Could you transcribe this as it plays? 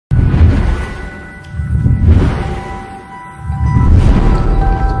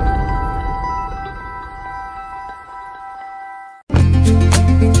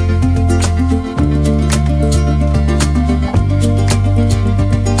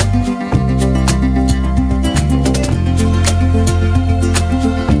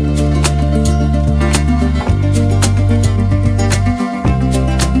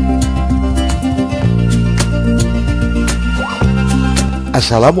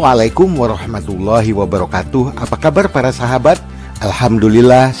Assalamualaikum warahmatullahi wabarakatuh. Apa kabar para sahabat?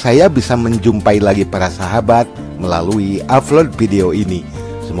 Alhamdulillah saya bisa menjumpai lagi para sahabat melalui upload video ini.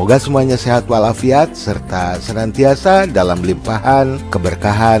 Semoga semuanya sehat walafiat serta senantiasa dalam limpahan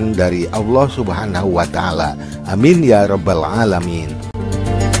keberkahan dari Allah Subhanahu wa Ta'ala. Amin ya Rabbal Alamin.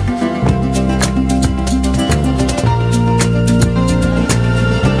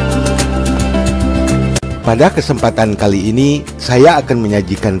 Pada kesempatan kali ini, saya akan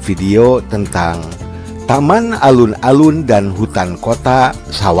menyajikan video tentang Taman Alun-Alun dan Hutan Kota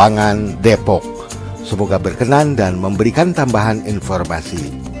Sawangan, Depok. Semoga berkenan dan memberikan tambahan informasi.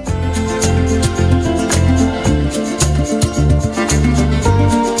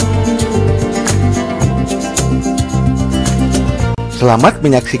 Selamat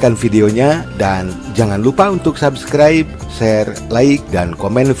menyaksikan videonya dan jangan lupa untuk subscribe, share, like, dan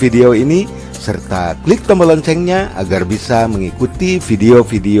komen video ini serta klik tombol loncengnya agar bisa mengikuti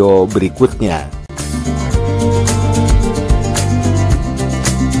video-video berikutnya.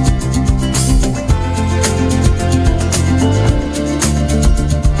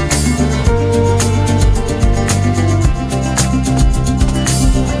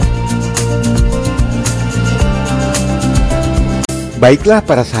 Baiklah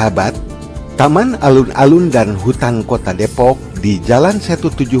para sahabat, Taman Alun-Alun dan Hutan Kota Depok di Jalan Situ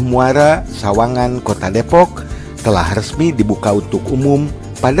Tujuh Muara, Sawangan, Kota Depok telah resmi dibuka untuk umum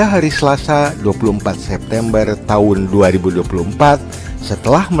pada hari Selasa 24 September tahun 2024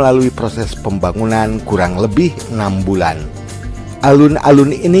 setelah melalui proses pembangunan kurang lebih 6 bulan.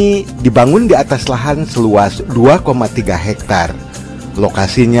 Alun-alun ini dibangun di atas lahan seluas 2,3 hektar.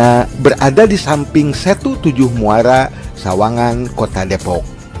 Lokasinya berada di samping Situ Tujuh Muara, Sawangan, Kota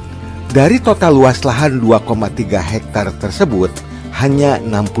Depok. Dari total luas lahan 2,3 hektar tersebut, hanya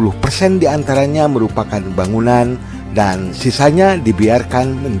 60% diantaranya merupakan bangunan dan sisanya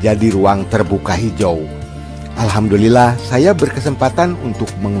dibiarkan menjadi ruang terbuka hijau. Alhamdulillah, saya berkesempatan untuk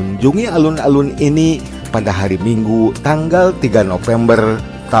mengunjungi alun-alun ini pada hari Minggu tanggal 3 November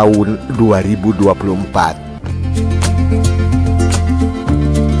tahun 2024.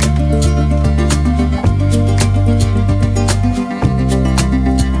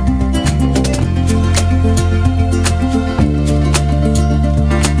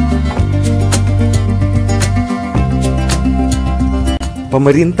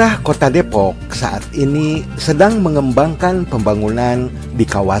 Pemerintah Kota Depok saat ini sedang mengembangkan pembangunan di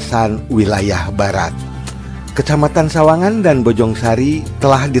kawasan wilayah barat. Kecamatan Sawangan dan Bojongsari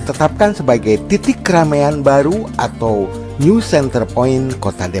telah ditetapkan sebagai titik keramaian baru atau New Center Point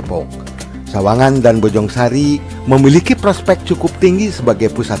Kota Depok. Sawangan dan Bojongsari memiliki prospek cukup tinggi sebagai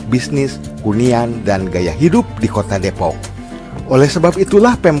pusat bisnis, hunian, dan gaya hidup di Kota Depok. Oleh sebab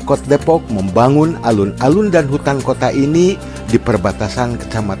itulah Pemkot Depok membangun alun-alun dan hutan kota ini di perbatasan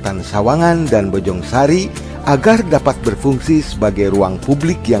Kecamatan Sawangan dan Bojongsari agar dapat berfungsi sebagai ruang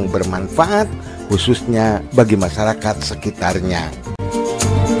publik yang bermanfaat khususnya bagi masyarakat sekitarnya.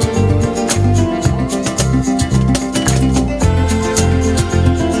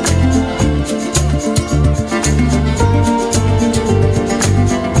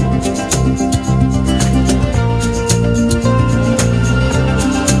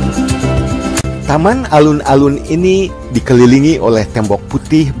 Taman alun-alun ini dikelilingi oleh tembok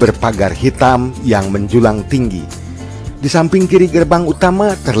putih berpagar hitam yang menjulang tinggi. Di samping kiri gerbang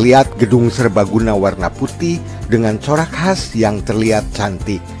utama terlihat gedung serbaguna warna putih dengan corak khas yang terlihat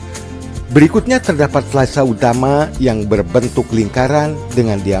cantik. Berikutnya terdapat plaza utama yang berbentuk lingkaran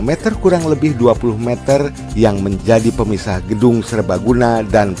dengan diameter kurang lebih 20 meter yang menjadi pemisah gedung serbaguna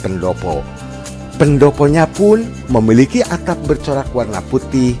dan pendopo. Pendoponya pun memiliki atap bercorak warna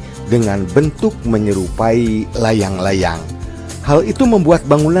putih dengan bentuk menyerupai layang-layang. Hal itu membuat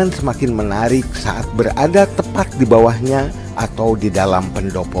bangunan semakin menarik saat berada tepat di bawahnya atau di dalam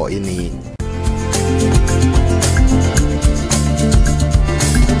pendopo ini.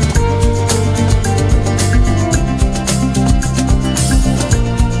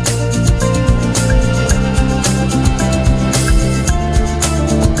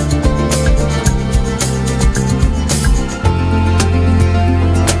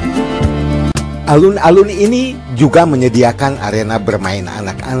 Alun-alun ini juga menyediakan arena bermain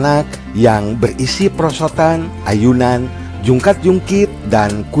anak-anak yang berisi perosotan, ayunan, jungkat-jungkit,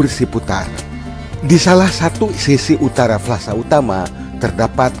 dan kursi putar. Di salah satu sisi utara plaza utama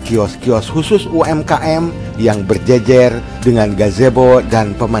terdapat kios-kios khusus UMKM yang berjejer dengan gazebo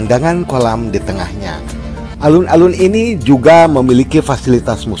dan pemandangan kolam di tengahnya. Alun-alun ini juga memiliki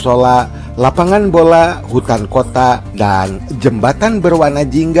fasilitas musola, lapangan bola, hutan kota, dan jembatan berwarna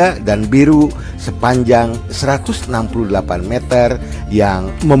jingga dan biru sepanjang 168 meter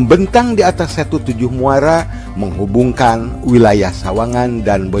yang membentang di atas Situ Tujuh Muara menghubungkan wilayah Sawangan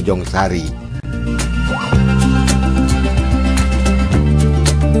dan Bojongsari.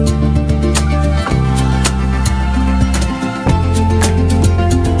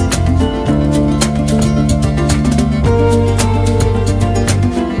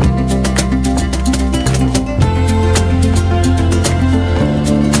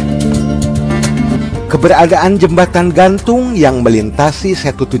 Keberadaan jembatan gantung yang melintasi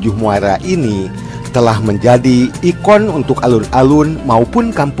Situ Tujuh Muara ini telah menjadi ikon untuk alun-alun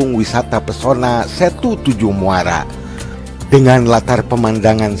maupun kampung wisata pesona Situ Tujuh Muara. Dengan latar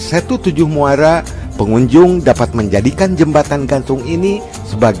pemandangan Situ Tujuh Muara, pengunjung dapat menjadikan jembatan gantung ini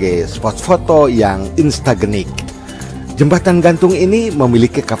sebagai spot foto yang instagenik. Jembatan gantung ini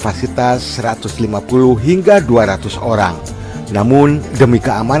memiliki kapasitas 150 hingga 200 orang. Namun demi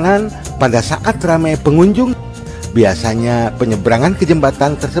keamanan, pada saat ramai pengunjung, biasanya penyeberangan ke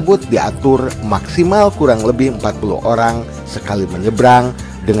jembatan tersebut diatur maksimal kurang lebih 40 orang sekali menyeberang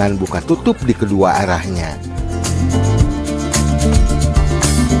dengan buka tutup di kedua arahnya.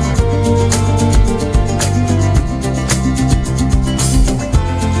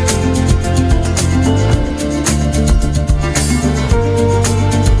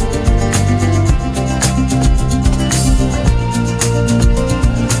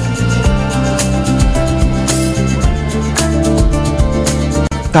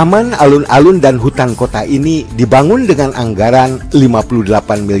 Taman Alun-Alun dan Hutan Kota ini dibangun dengan anggaran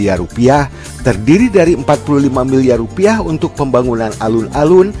 58 miliar rupiah, terdiri dari 45 miliar rupiah untuk pembangunan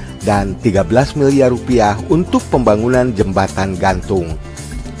alun-alun dan 13 miliar rupiah untuk pembangunan jembatan gantung.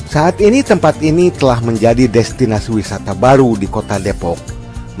 Saat ini tempat ini telah menjadi destinasi wisata baru di Kota Depok.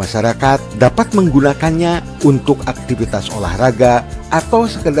 Masyarakat dapat menggunakannya untuk aktivitas olahraga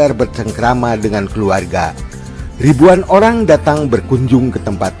atau sekedar bercengkrama dengan keluarga. Ribuan orang datang berkunjung ke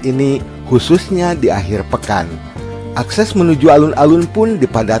tempat ini khususnya di akhir pekan. Akses menuju alun-alun pun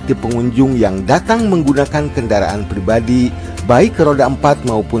dipadati pengunjung yang datang menggunakan kendaraan pribadi baik roda 4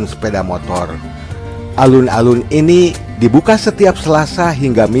 maupun sepeda motor. Alun-alun ini dibuka setiap Selasa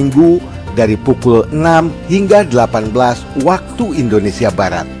hingga Minggu dari pukul 6 hingga 18 waktu Indonesia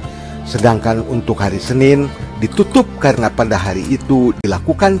Barat. Sedangkan untuk hari Senin ditutup karena pada hari itu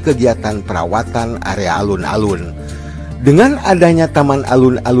dilakukan kegiatan perawatan area alun-alun. Dengan adanya Taman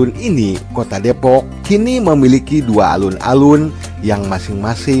Alun-Alun ini, Kota Depok kini memiliki dua alun-alun yang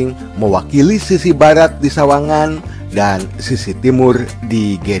masing-masing mewakili sisi barat di Sawangan dan sisi timur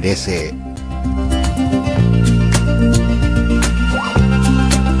di GDC.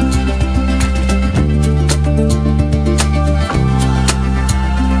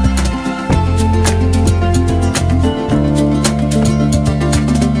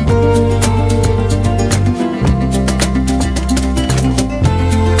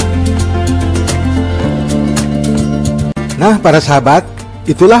 Nah, para sahabat,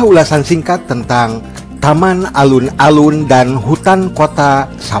 itulah ulasan singkat tentang Taman Alun-Alun dan Hutan Kota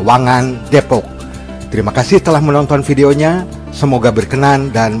Sawangan, Depok. Terima kasih telah menonton videonya. Semoga berkenan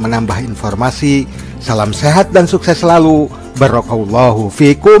dan menambah informasi. Salam sehat dan sukses selalu. Barakallahu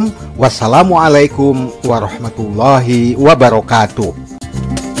fiikum. Wassalamualaikum warahmatullahi wabarakatuh.